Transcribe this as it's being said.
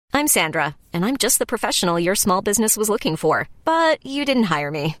I'm Sandra, and I'm just the professional your small business was looking for. But you didn't hire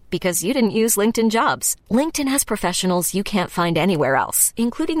me because you didn't use LinkedIn Jobs. LinkedIn has professionals you can't find anywhere else,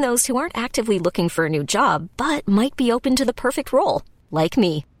 including those who aren't actively looking for a new job, but might be open to the perfect role, like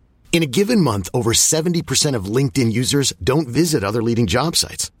me. In a given month, over 70% of LinkedIn users don't visit other leading job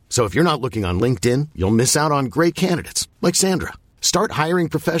sites. So if you're not looking on LinkedIn, you'll miss out on great candidates like Sandra. Start hiring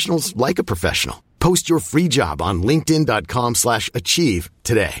professionals like a professional. Post your free job on linkedin.com/achieve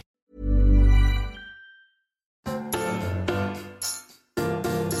today.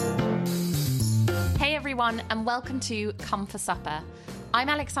 Hey everyone, and welcome to Come for Supper. I'm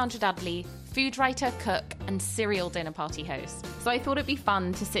Alexandra Dudley, food writer, cook, and serial dinner party host. So I thought it'd be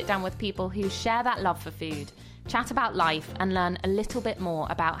fun to sit down with people who share that love for food, chat about life, and learn a little bit more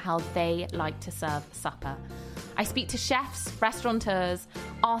about how they like to serve supper. I speak to chefs, restaurateurs,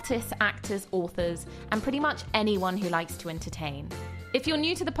 artists, actors, authors, and pretty much anyone who likes to entertain. If you're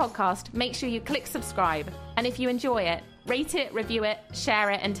new to the podcast, make sure you click subscribe. And if you enjoy it, rate it, review it,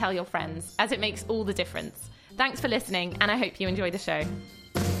 share it, and tell your friends, as it makes all the difference. Thanks for listening, and I hope you enjoy the show.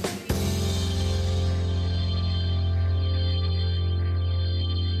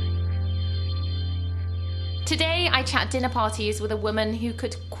 Today, I chat dinner parties with a woman who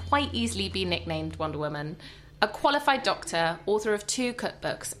could quite easily be nicknamed Wonder Woman. A qualified doctor, author of 2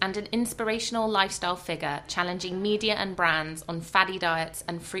 cookbooks, and an inspirational lifestyle figure challenging media and brands on faddy diets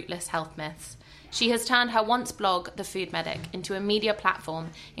and fruitless health myths. She has turned her once blog, The Food Medic, into a media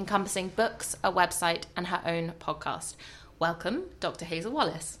platform encompassing books, a website, and her own podcast. Welcome, Dr. Hazel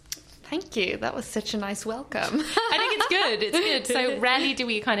Wallace. Thank you. That was such a nice welcome. I think it's good. It's good. So rarely do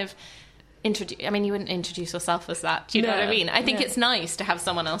we kind of introduce. I mean, you wouldn't introduce yourself as that. Do you know what I mean? I think it's nice to have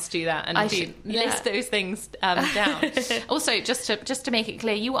someone else do that and list those things down. Also, just to make it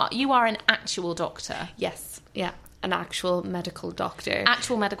clear, you are an actual doctor. Yes. Yeah. An actual medical doctor.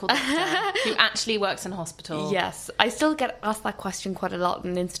 Actual medical doctor who actually works in a hospital. Yes. I still get asked that question quite a lot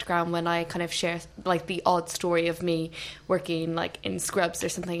on Instagram when I kind of share like the odd story of me working like in scrubs or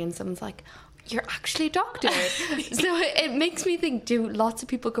something, and someone's like, "You're actually a doctor." So it makes me think, do lots of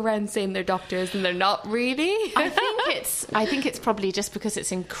people go around saying they're doctors and they're not really? I think it's probably just because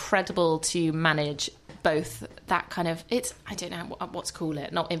it's incredible to manage both that kind of, I don't know what to call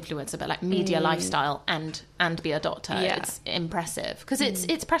it, not influencer, but like media lifestyle and be a doctor. Yeah. It's impressive because it's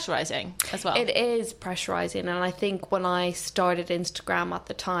pressurizing as well. It is pressurizing, and I think when I started Instagram at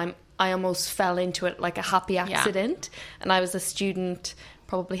the time, I almost fell into it like a happy accident. And I was a student,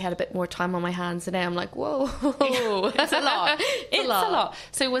 probably had a bit more time on my hands, and now I'm like, whoa. It's a lot. It's a lot.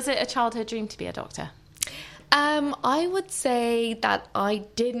 So was it a childhood dream to be a doctor? I would say that I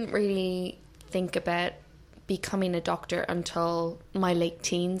didn't really think about becoming a doctor until my late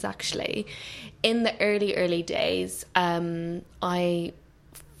teens, actually. In the early days, I,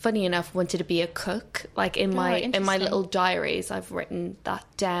 funny enough, wanted to be a cook. Like in my little diaries, I've written that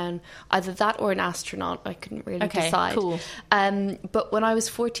down. Either that or an astronaut. I couldn't really decide. Cool. But when I was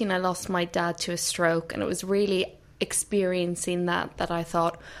 14, I lost my dad to a stroke, and it was really experiencing that I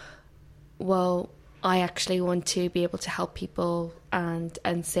thought, well, I actually want to be able to help people and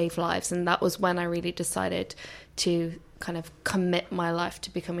save lives. And that was when I really decided to kind of commit my life to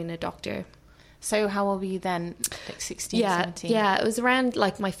becoming a doctor. So how old were you then? Like 16, 17? Yeah, it was around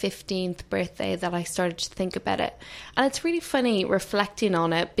like my 15th birthday that I started to think about it. And it's really funny reflecting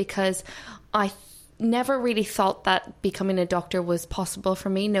on it, because I never really thought that becoming a doctor was possible for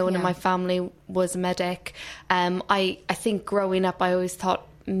me. No one in my family was a medic. I think growing up, I always thought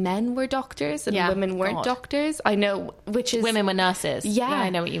men were doctors and women weren't doctors. I know, which is... Women were nurses. Yeah, I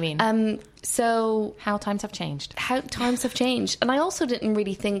know what you mean. So... How times have changed. And I also didn't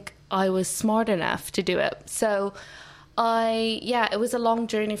really think I was smart enough to do it. So it was a long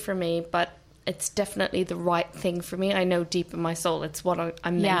journey for me, but it's definitely the right thing for me. I know deep in my soul it's what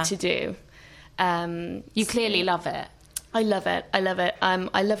I'm meant to do. You clearly love it. I love it.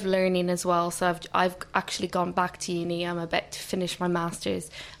 I love learning as well. So I've actually gone back to uni. I'm about to finish my master's,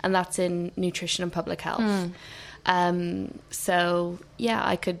 and that's in nutrition and public health. So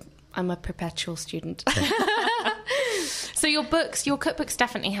yeah, I'm a perpetual student. So your cookbooks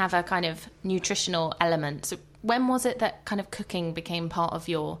definitely have a kind of nutritional element. So when was it that kind of cooking became part of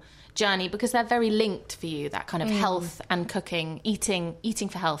your journey? Because they're very linked for you, that kind of health and cooking, eating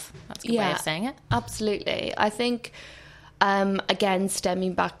for health. That's a good way of saying it. Absolutely. I think, again,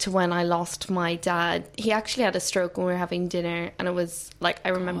 stemming back to when I lost my dad, he actually had a stroke when we were having dinner, and it was like, I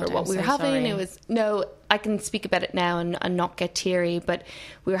remember what we were having. Sorry. I can speak about it now and not get teary, but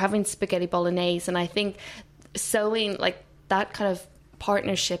we were having spaghetti bolognese, and I think sewing, like, that kind of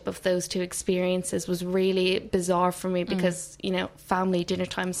partnership of those two experiences was really bizarre for me because, you know, family dinner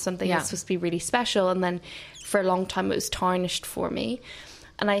time is something that's supposed to be really special. And then for a long time it was tarnished for me.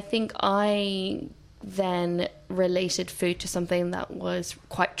 And I think I then related food to something that was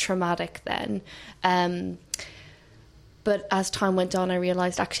quite traumatic then. But as time went on, I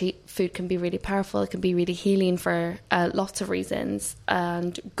realised actually food can be really powerful. It can be really healing for lots of reasons.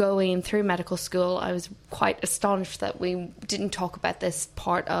 And going through medical school, I was quite astonished that we didn't talk about this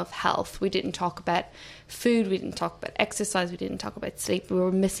part of health. We didn't talk about food. We didn't talk about exercise. We didn't talk about sleep. We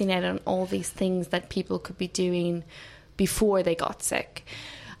were missing out on all these things that people could be doing before they got sick.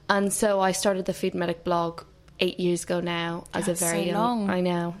 And so I started the Food Medic blog 8 years ago now as a very young... I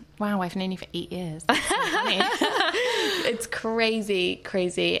know. Wow, I've known you for 8 years. That's so funny. It's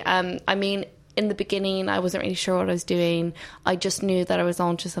crazy. I mean, in the beginning, I wasn't really sure what I was doing. I just knew that I was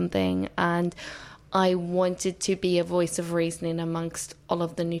onto something, and I wanted to be a voice of reasoning amongst all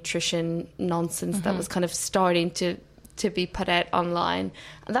of the nutrition nonsense that was kind of starting to be put out online.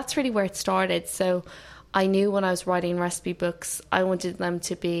 And that's really where it started. So I knew when I was writing recipe books, I wanted them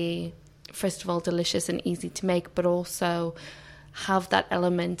to be, first of all, delicious and easy to make, but also have that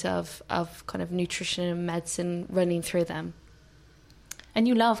element of kind of nutrition and medicine running through them. And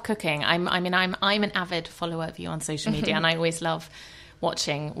you love cooking. I'm an avid follower of you on social media, and I always love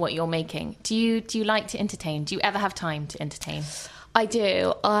watching what you're making. Do you like to entertain? Do you ever have time to entertain? I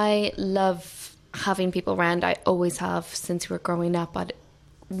do. I love having people around. I always have since we were growing up. I'd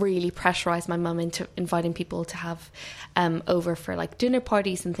really pressurise my mum into inviting people to have over for like dinner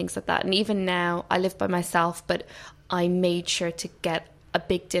parties and things like that. And even now, I live by myself, but I made sure to get a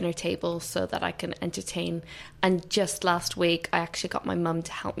big dinner table so that I can entertain. And just last week, I actually got my mum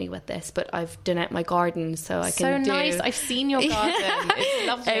to help me with this, but I've done out my garden so I can do... So nice. I've seen your garden. It's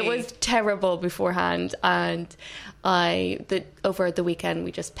lovely. It was terrible beforehand, and over the weekend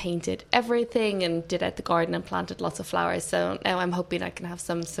we just painted everything and did out the garden and planted lots of flowers. So now I'm hoping I can have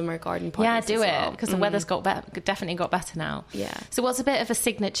some summer garden parties. Yeah, do it, because the weather's definitely got better now. Yeah. So what's a bit of a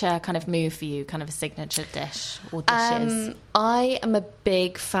signature kind of move for you, kind of a signature dish or dishes? I am a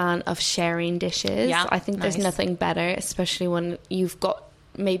big fan of sharing dishes. Yeah, I think there's nothing better, especially when you've got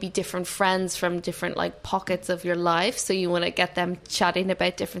maybe different friends from different like pockets of your life, so you want to get them chatting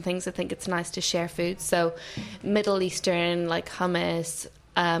about different things. I think it's nice to share food. So Middle Eastern, like hummus,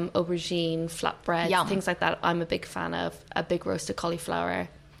 aubergine, flatbread, things like that, I'm a big fan of. A big roasted cauliflower,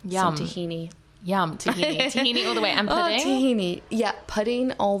 some tahini. Yum, tahini. Tahini all the way. And pudding? Oh, tahini. Yeah,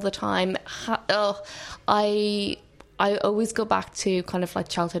 pudding all the time. I always go back to kind of like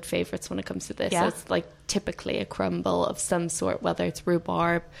childhood favourites when it comes to this. Yeah. So it's like typically a crumble of some sort, whether it's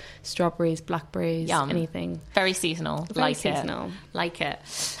rhubarb, strawberries, blackberries, anything. Very seasonal. Very seasonal. Like it.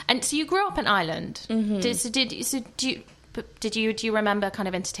 And so you grew up in Ireland. Do you remember kind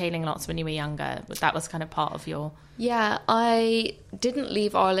of entertaining lots when you were younger? That was kind of part of your... Yeah, I didn't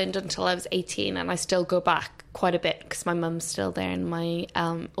leave Ireland until I was 18, and I still go back quite a bit because my mum's still there and my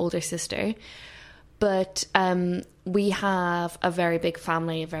older sister. But we have a very big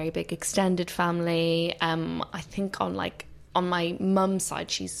family, a very big extended family. I think on my mum's side,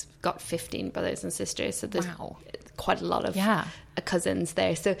 she's got 15 brothers and sisters. So there's quite a lot of cousins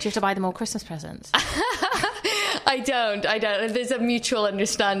there. So do you have to buy them all Christmas presents? I don't. There's a mutual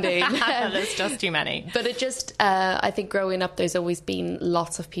understanding. There's just too many. But it just, I think growing up, there's always been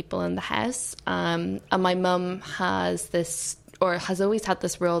lots of people in the house. And my mum has has always had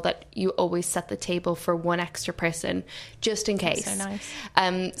this rule that you always set the table for one extra person, just in case. That's so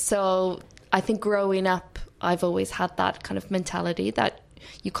nice. So I think growing up, I've always had that kind of mentality that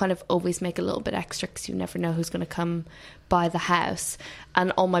you kind of always make a little bit extra because you never know who's going to come by the house.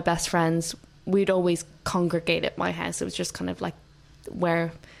 And all my best friends, we'd always congregate at my house. It was just kind of like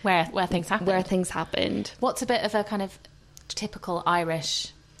where things happened. Where things happened. What's a bit of a kind of typical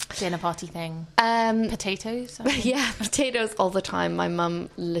Irish dinner party thing? Potatoes? Yeah, potatoes all the time. My mum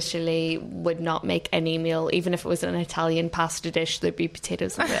literally would not make any meal, even if it was an Italian pasta dish, there'd be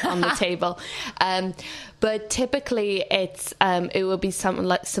potatoes on the table. But typically it will be something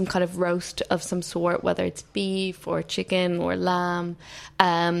like some kind of roast of some sort, whether it's beef or chicken or lamb.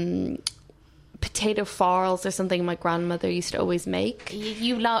 Potato farls or something my grandmother used to always make.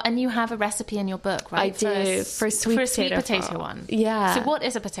 You love, and you have a recipe in your book, right? I do, for a sweet potato one. Yeah. So what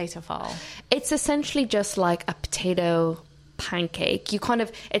is a potato farl? It's essentially just like a potato pancake.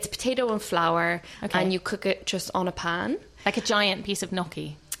 It's potato and flour, and you cook it just on a pan. Like a giant piece of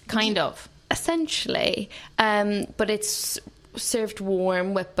gnocchi, kind of. Essentially. But it's served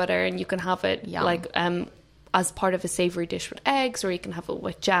warm with butter, and you can have it as part of a savoury dish with eggs, or you can have it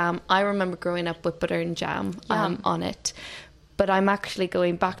with jam. I remember growing up with butter and jam on it. But I'm actually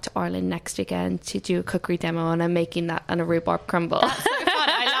going back to Ireland next weekend to do a cookery demo, and I'm making that and a rhubarb crumble. That's so fun.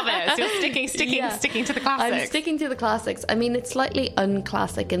 I love it. So you're sticking to the classics. I'm sticking to the classics. I mean, it's slightly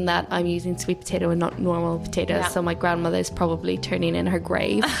unclassic in that I'm using sweet potato and not normal potatoes, so my grandmother's probably turning in her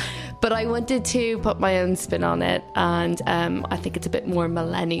grave. But I wanted to put my own spin on it, and I think it's a bit more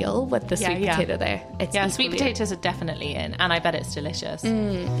millennial with the sweet potato there. It's sweet potatoes are definitely in, and I bet it's delicious.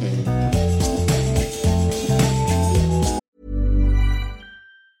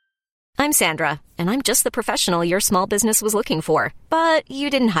 I'm Sandra, and I'm just the professional your small business was looking for. But you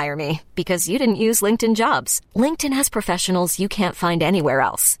didn't hire me because you didn't use LinkedIn Jobs. LinkedIn has professionals you can't find anywhere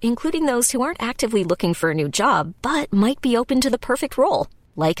else, including those who aren't actively looking for a new job, but might be open to the perfect role,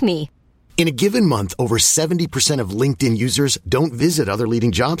 like me. In a given month, over 70% of LinkedIn users don't visit other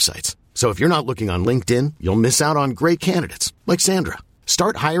leading job sites. So if you're not looking on LinkedIn, you'll miss out on great candidates like Sandra.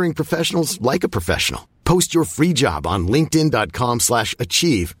 Start hiring professionals like a professional. Post your free job on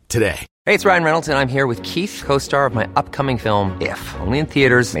linkedin.com/achieve today. Hey, it's Ryan Reynolds, and I'm here with Keith, co-star of my upcoming film, If, only in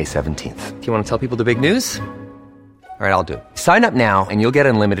theaters May 17th. Do you want to tell people the big news? All right, I'll do it. Sign up now and you'll get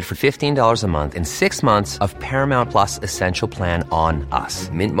unlimited for $15 a month and 6 months of Paramount Plus Essential Plan on us.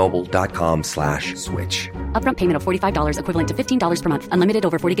 MintMobile.com/switch. Upfront payment of $45 equivalent to $15 per month. Unlimited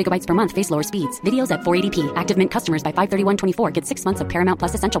over 40 gigabytes per month. Face lower speeds. Videos at 480p. Active Mint customers by 531.24 get 6 months of Paramount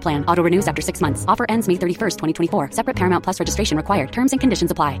Plus Essential Plan. Auto renews after 6 months. Offer ends May 31st, 2024. Separate Paramount Plus registration required. Terms and conditions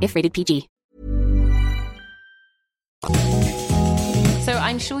apply if rated PG. So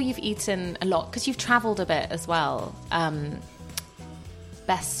I'm sure you've eaten a lot because you've travelled a bit as well.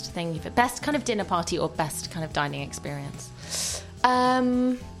 Best kind of dinner party or best kind of dining experience?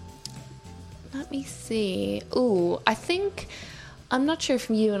 Let me see. I think, I'm not sure if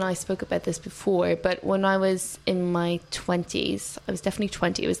you and I spoke about this before, but when I was in my 20s, I was definitely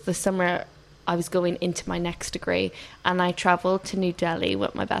 20, it was the summer I was going into my next degree, and I travelled to New Delhi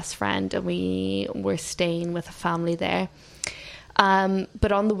with my best friend, and we were staying with a family there.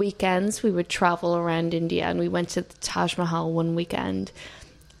 But on the weekends, we would travel around India, and we went to the Taj Mahal one weekend,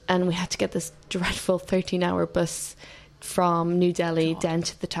 and we had to get this dreadful 13-hour bus from New Delhi down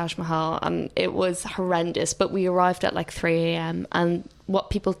to the Taj Mahal, and it was horrendous. But we arrived at like 3 a.m. and what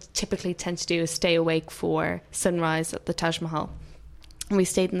people typically tend to do is stay awake for sunrise at the Taj Mahal. And we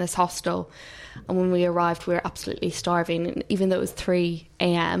stayed in this hostel, and when we arrived, we were absolutely starving. And even though it was 3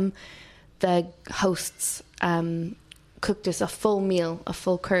 a.m., the hosts cooked us a full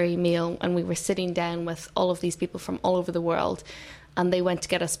curry meal, and we were sitting down with all of these people from all over the world, and they went to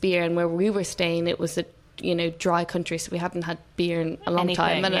get us beer. And where we were staying, it was a dry country, so we hadn't had beer in a long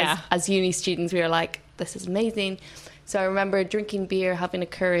time. And as uni students, we were like, this is amazing. So I remember drinking beer, having a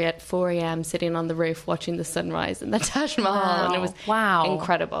curry at 4 a.m, sitting on the roof watching the sunrise in the Taj Mahal, and it was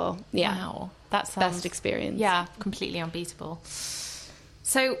incredible. That's best experience. Yeah, completely unbeatable.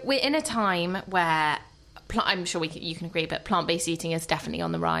 So we're in a time where I'm sure you can agree, but plant-based eating is definitely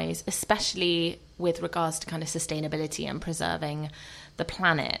on the rise, especially with regards to kind of sustainability and preserving the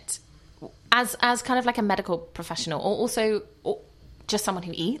planet. As kind of like a medical professional, or also just someone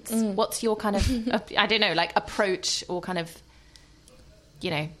who eats, what's your kind of, I don't know, like approach or kind of,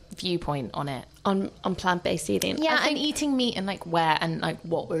 viewpoint on it? On plant-based eating? Yeah, and eating meat and like where and like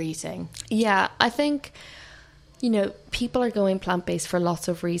what we're eating. Yeah, I think, people are going plant-based for lots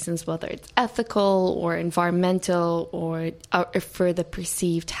of reasons, whether it's ethical or environmental or for the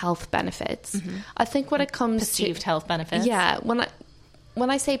perceived health benefits. Mm-hmm. I think when it comes perceived health benefits. Yeah, when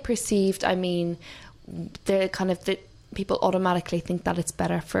I say perceived, I mean they're kind of people automatically think that it's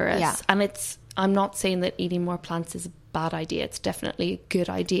better for us. Yeah. And I'm not saying that eating more plants is a bad idea. It's definitely a good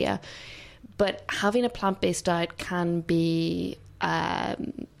idea. But having a plant-based diet can be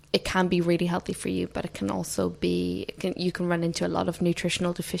it can be really healthy for you, but it can also be you can run into a lot of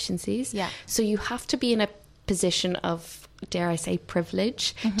nutritional deficiencies. Yeah. So you have to be in a position of, dare I say,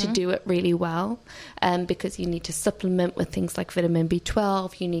 privilege to do it really well, because you need to supplement with things like vitamin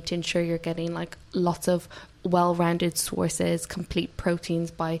B12. You need to ensure you're getting like lots of well-rounded sources, complete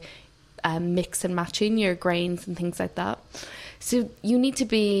proteins by mix and matching your grains and things like that. So you need to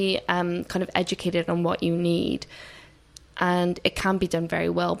be kind of educated on what you need, and it can be done very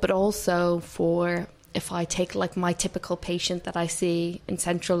well. But also if I take like my typical patient that I see in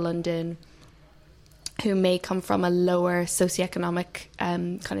central London, who may come from a lower socioeconomic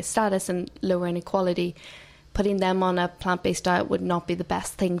kind of status and lower inequality, putting them on a plant-based diet would not be the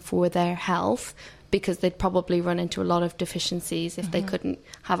best thing for their health, because they'd probably run into a lot of deficiencies if they couldn't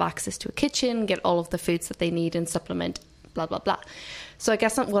have access to a kitchen, get all of the foods that they need and supplement, blah, blah, blah. So I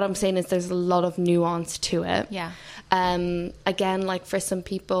guess what I'm saying is there's a lot of nuance to it. Yeah. Again, like for some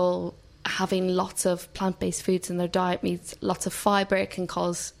people, having lots of plant-based foods in their diet means lots of fibre. It can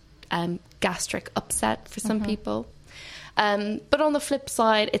cause gastric upset for some people. But on the flip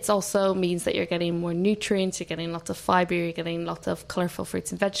side, it also means that you're getting more nutrients, you're getting lots of fibre, you're getting lots of colourful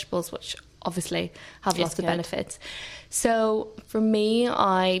fruits and vegetables, which obviously have lots of benefits. So for me,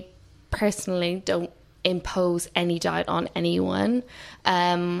 I personally don't impose any diet on anyone.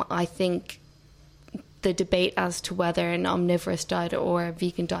 I think the debate as to whether an omnivorous diet or a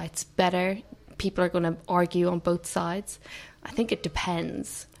vegan diet's better, people are going to argue on both sides. I think it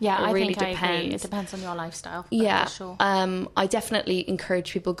depends. Yeah, it I agree. It depends on your lifestyle. Yeah, for sure. I definitely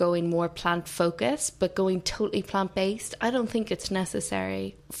encourage people going more plant-focused, but going totally plant-based, I don't think it's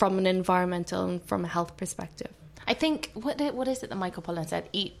necessary from an environmental and from a health perspective. I think, what is it that Michael Pollan said?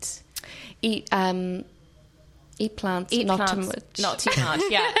 Eat plants, not too much. Not too much,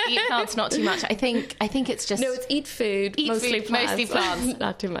 yeah. Eat plants, not too much. I think it's just... No, it's eat food, mostly plants.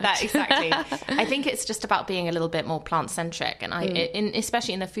 Not too much. Exactly. I think it's just about being a little bit more plant-centric. And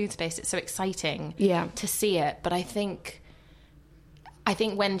especially in the food space, it's so exciting to see it. But I think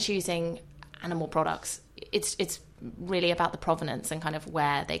when choosing animal products, it's really about the provenance and kind of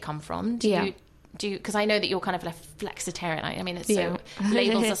where they come from. Because I know that you're kind of a flexitarian. I mean, it's so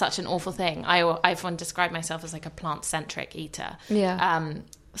labels are such an awful thing. I often describe myself as like a plant-centric eater. Yeah.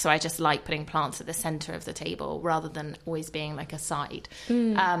 So I just like putting plants at the center of the table rather than always being like a side.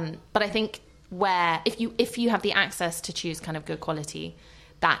 But I think if you have the access to choose kind of good quality,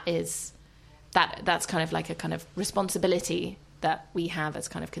 that's kind of like a kind of responsibility that we have as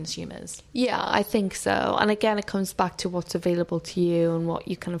kind of consumers. Yeah, I think so. And again, it comes back to what's available to you and what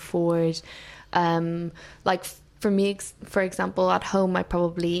you can afford. Like for me, for example, at home, I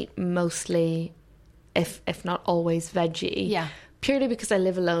probably eat mostly, if not always, veggie. Yeah. Purely because I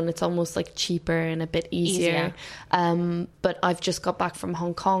live alone, it's almost like cheaper and a bit easier. But I've just got back from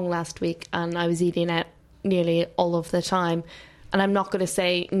Hong Kong last week and I was eating out nearly all of the time. And I'm not going to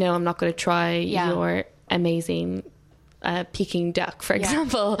say, no, I'm not going to try your amazing Peking duck, for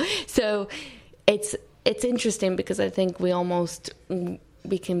example. So it's interesting because I think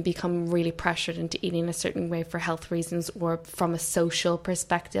we can become really pressured into eating a certain way for health reasons, or from a social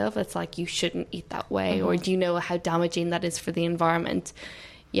perspective, it's like you shouldn't eat that way, or do you know how damaging that is for the environment?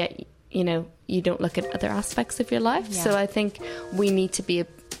 Yet, you know, you don't look at other aspects of your life. Yeah. So I think we need to be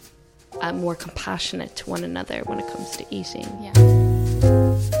more compassionate to one another when it comes to eating. Yeah.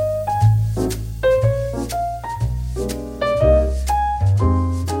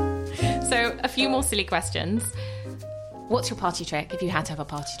 So a few more silly questions. What's your party trick, if you had to have a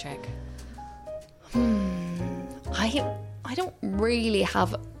party trick? I don't really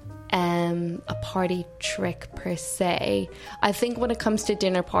have a party trick per se. I think when it comes to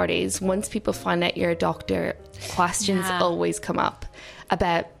dinner parties, once people find out you're a doctor, questions always come up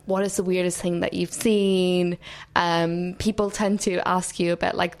about what is the weirdest thing that you've seen. People tend to ask you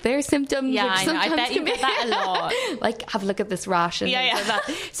about like their symptoms. Yeah, which I bet you get that a lot. Like, have a look at this rash and things like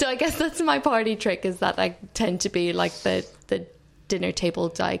that. So I guess that's my party trick, is that I tend to be like the dinner table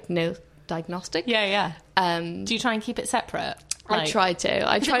diagnostic. Yeah. Do you try and keep it separate? I try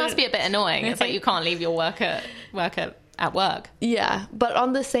to. It must be a bit annoying. It's like you can't leave your work at work. Yeah, but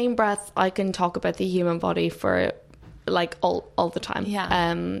on the same breath, I can talk about the human body for like all the time. Yeah.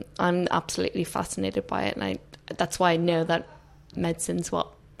 I'm absolutely fascinated by it, and that's why I know that medicine's what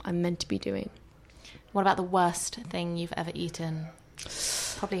I'm meant to be doing. What about the worst thing you've ever eaten?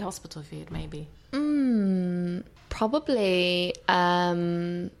 Probably hospital food, maybe. Probably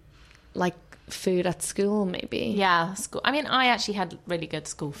like food at school, maybe. Yeah, school. I mean, I actually had really good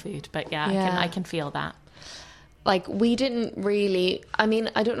school food, but I can feel that. Like, we didn't really, I mean,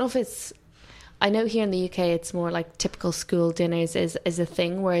 I don't know if it's, I know here in the UK it's more like typical school dinners is a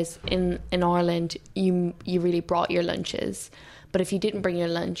thing, whereas in Ireland you really brought your lunches. But if you didn't bring your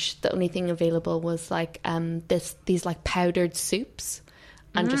lunch, the only thing available was like these like powdered soups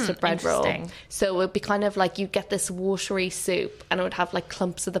and just a bread roll. So it would be kind of like you get this watery soup and it would have like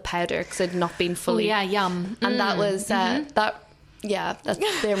clumps of the powder because it had not been fully... Oh yeah, yum. And that was, they're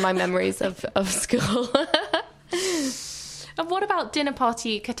my memories of school. And what about dinner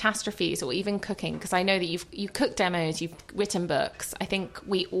party catastrophes or even cooking? Because I know that you've cooked demos, you've written books. I think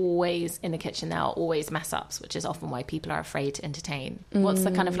we always, in the kitchen, there are always mess-ups, which is often why people are afraid to entertain. What's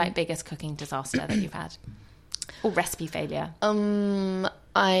the kind of like biggest cooking disaster that you've had? Or recipe failure?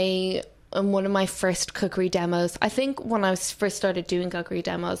 In one of my first cookery demos, I think when I first started doing cookery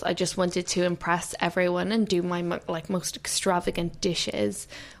demos, I just wanted to impress everyone and do my like most extravagant dishes,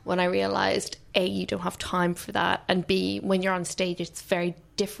 when I realised, A, you don't have time for that, and B, when you're on stage, it's very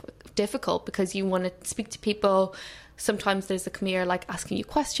difficult because you want to speak to people sometimes there's a comedian like asking you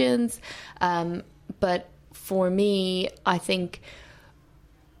questions. But for me, I think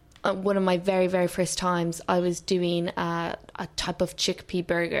one of my very, very first times, I was doing a type of chickpea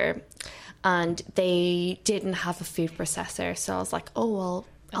burger, and they didn't have a food processor. So I was like, oh, well,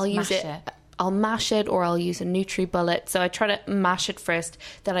 I'll use it. I'll mash it, or I'll use a NutriBullet. So I try to mash it first,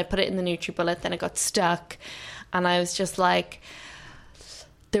 then I put it in the NutriBullet, then it got stuck. And I was just like,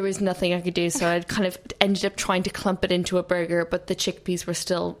 there was nothing I could do. So I kind of ended up trying to clump it into a burger, but the chickpeas were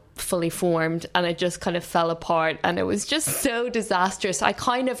still fully formed, and it just kind of fell apart. And it was just so disastrous. I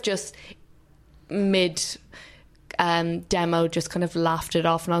kind of just demo just kind of laughed it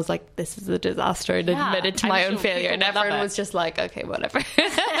off, and I was like, this is a disaster, and admitted to my own failure, and everyone was just like, okay, whatever.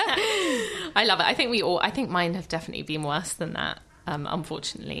 I love it. I think mine have definitely been worse than that,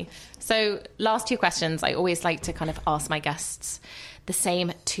 unfortunately. So last 2 questions, I always like to kind of ask my guests the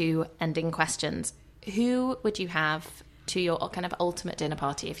same 2 ending questions. Who would you have to your kind of ultimate dinner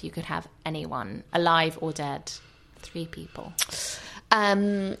party if you could have anyone, alive or dead? 3 people.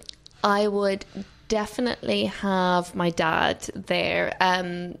 I would definitely have my dad there,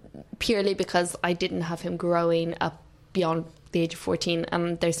 purely because I didn't have him growing up beyond the age of 14,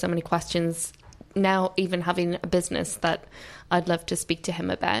 and there's so many questions now, even having a business, that I'd love to speak to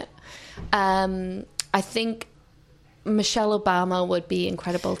him about. I think Michelle Obama would be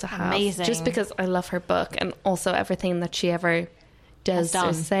incredible to have. Amazing. Just because I love her book, and also everything that she ever does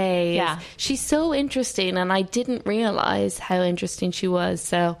or says. Yeah. She's so interesting, and I didn't realize how interesting she was.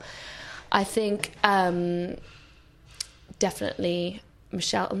 So I think definitely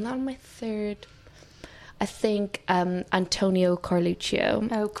Michelle. And then my third, I think Antonio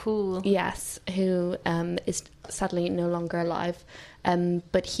Carluccio. Oh, cool. Yes, who is sadly no longer alive.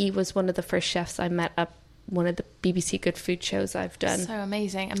 But he was one of the first chefs I met at one of the BBC Good Food shows I've done. So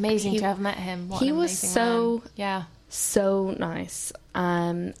amazing to have met him. What he an was so man. so nice,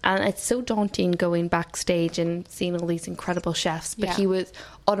 and it's so daunting going backstage and seeing all these incredible chefs, but he was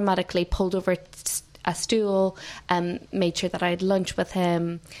automatically pulled over a stool and made sure that I had lunch with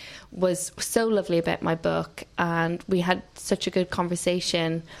him, was so lovely about my book, and we had such a good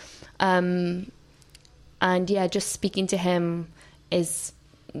conversation, and just speaking to him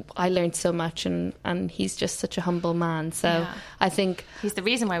I learned so much, and he's just such a humble man. So I think he's the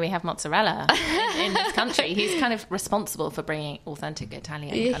reason why we have mozzarella in this country. He's kind of responsible for bringing authentic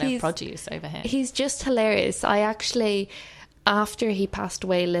Italian kind of produce over here. He's just hilarious. I actually, after he passed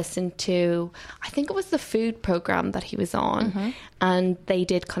away, listened to, I think it was the food program that he was on, and they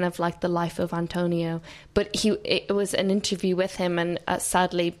did kind of like the life of Antonio. But it was an interview with him, and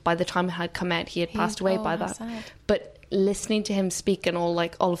sadly, by the time it had come out, he had passed away by that. Sad. But listening to him speak, and all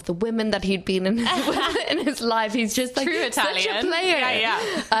of the women that he'd been in his life, he's just like true Italian. such a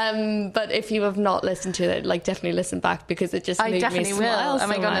player. But if you have not listened to it, definitely listen back, because it just made me smile so Oh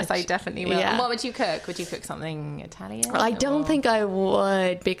my goodness, much. I definitely will. Yeah. And what would you cook? Would you cook something Italian? I don't think I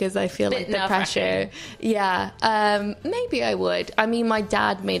would, because I feel like the pressure. Yeah, maybe I would. I mean, my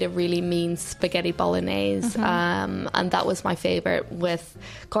dad made a really mean spaghetti bolognese, and that was my favorite with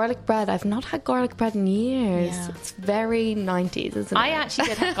garlic bread. I've not had garlic bread in years. Yeah. It's very 90s, isn't it? I actually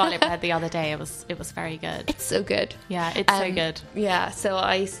did have garlic bread the other day. It was very good. It's so good. Yeah, it's so good. Yeah, so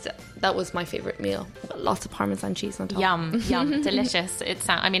that was my favorite meal. Lots of Parmesan cheese on top. Yum, delicious. It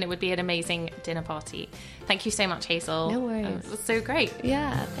would be an amazing dinner party. Thank you so much, Hazel. No worries. It was so great.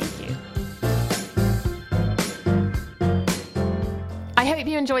 Yeah, thank you. I hope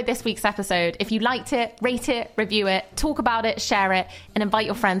you enjoyed this week's episode. If you liked it, rate it, review it, talk about it, share it, and invite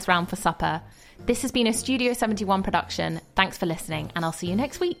your friends round for supper. This has been a Studio 71 production. Thanks for listening, and I'll see you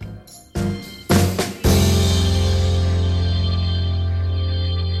next week.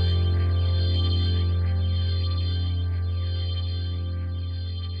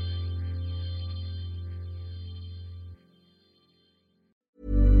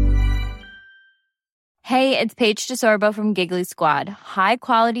 Hey, it's Paige DeSorbo from Giggly Squad. High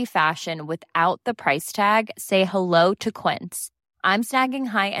quality fashion without the price tag. Say hello to Quince. I'm snagging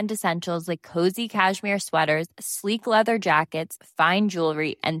high-end essentials like cozy cashmere sweaters, sleek leather jackets, fine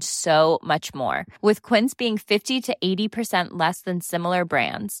jewelry, and so much more. With Quince being 50 to 80% less than similar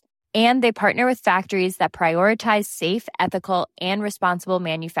brands. And they partner with factories that prioritize safe, ethical, and responsible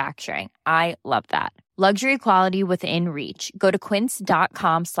manufacturing. I love that. Luxury quality within reach. Go to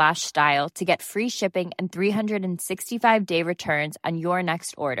quince.com/style to get free shipping and 365-day returns on your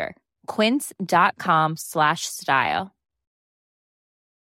next order. Quince.com/style.